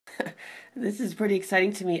This is pretty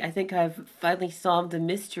exciting to me. I think I've finally solved the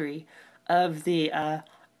mystery of the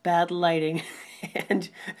bad lighting and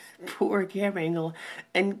poor camera angle.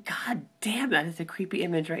 And god damn, that is a creepy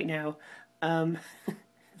image right now. Um,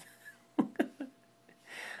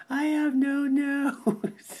 I have no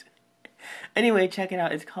nose. Anyway, check it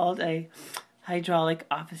out. It's called a hydraulic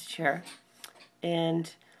office chair.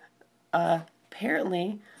 And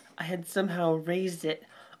apparently I had somehow raised it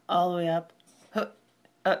all the way up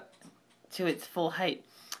to its full height,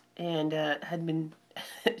 and had been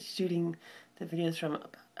shooting the videos from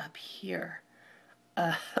up here.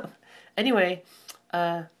 Anyway,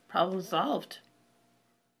 problem solved.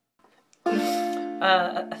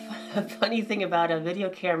 A funny thing about a video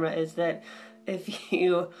camera is that if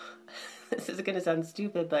you, this is going to sound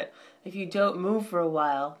stupid, but if you don't move for a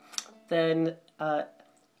while, then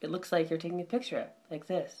it looks like you're taking a picture like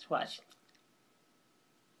this. Watch.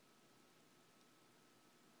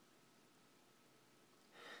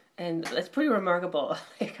 And it's pretty remarkable,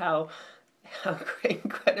 like how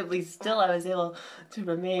incredibly still I was able to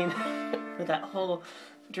remain for that whole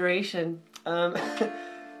duration.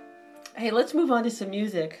 Hey, let's move on to some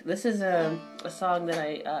music. This is a song that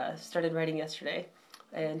I started writing yesterday,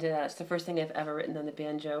 and it's the first thing I've ever written on the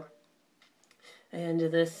banjo. And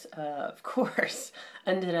this, of course,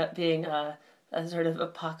 ended up being a sort of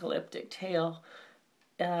apocalyptic tale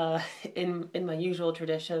in my usual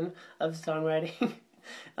tradition of songwriting.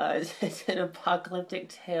 It's an apocalyptic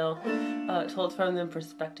tale told from the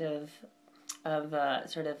perspective of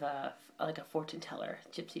sort of like a fortune teller,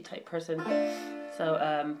 gypsy type person. So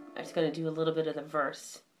I'm just going to do a little bit of the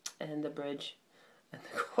verse and the bridge and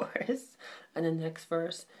the chorus and the next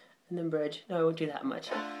verse and then bridge. No, I won't do that much.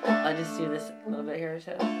 I'll just do this a little bit here.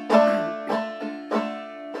 So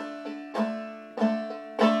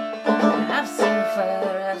I've seen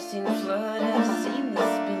fire, I've seen flood, I've seen the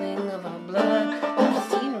spilling of our blood.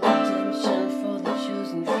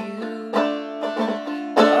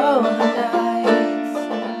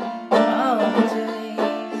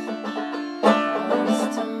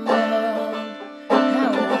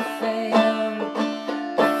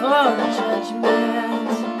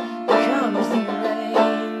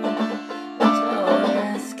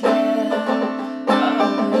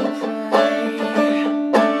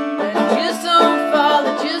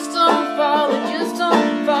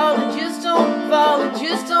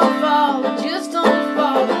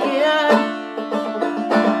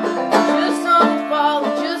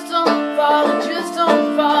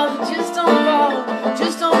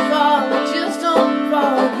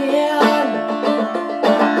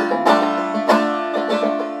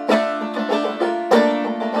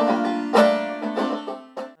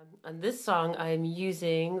 This song, I'm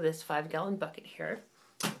using this 5-gallon bucket here,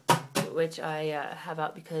 which I have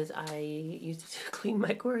out because I used it to clean my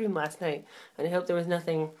aquarium last night, and I hope there was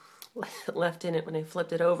nothing left in it when I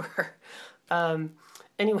flipped it over.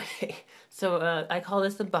 Anyway, so I call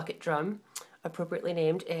this the bucket drum, appropriately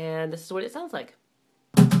named, and this is what it sounds like.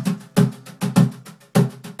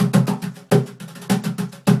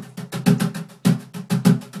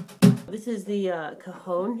 This is the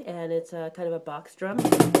cajon, and it's kind of a box drum.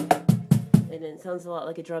 And it sounds a lot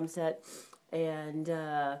like a drum set. And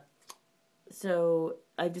so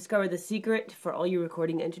I've discovered the secret for all you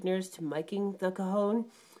recording engineers to miking the cajon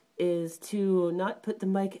is to not put the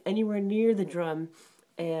mic anywhere near the drum,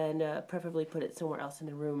 and preferably put it somewhere else in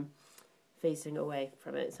the room facing away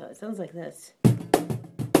from it. So it sounds like this.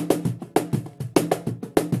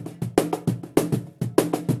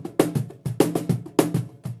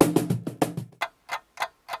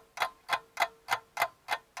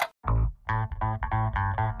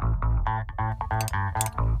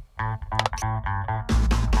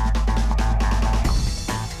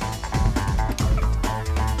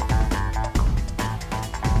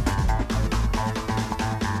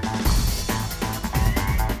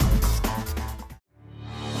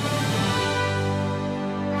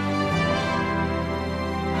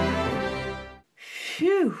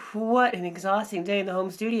 Phew, what an exhausting day in the home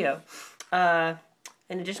studio. In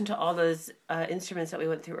addition to all those instruments that we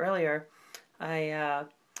went through earlier, I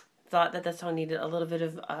thought that song needed a little bit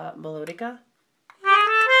of melodica.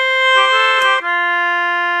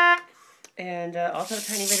 And also a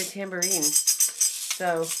tiny bit of tambourine.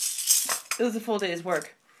 So it was a full day's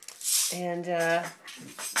work. And I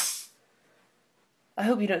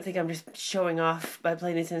hope you don't think I'm just showing off by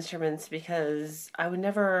playing these instruments, because I would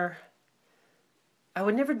never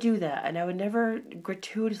do that, and I would never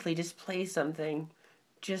gratuitously just play something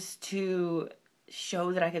just to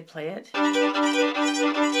show that I could play it. I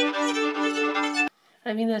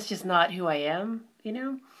mean, that's just not who I am, you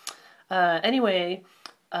know? Anyway,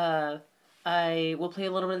 I will play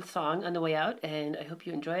a little bit of the song on the way out, and I hope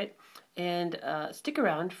you enjoy it. And stick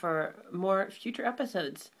around for more future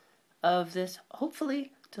episodes of this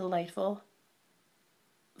hopefully delightful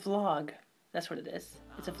vlog. That's what it is.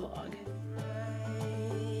 It's a vlog.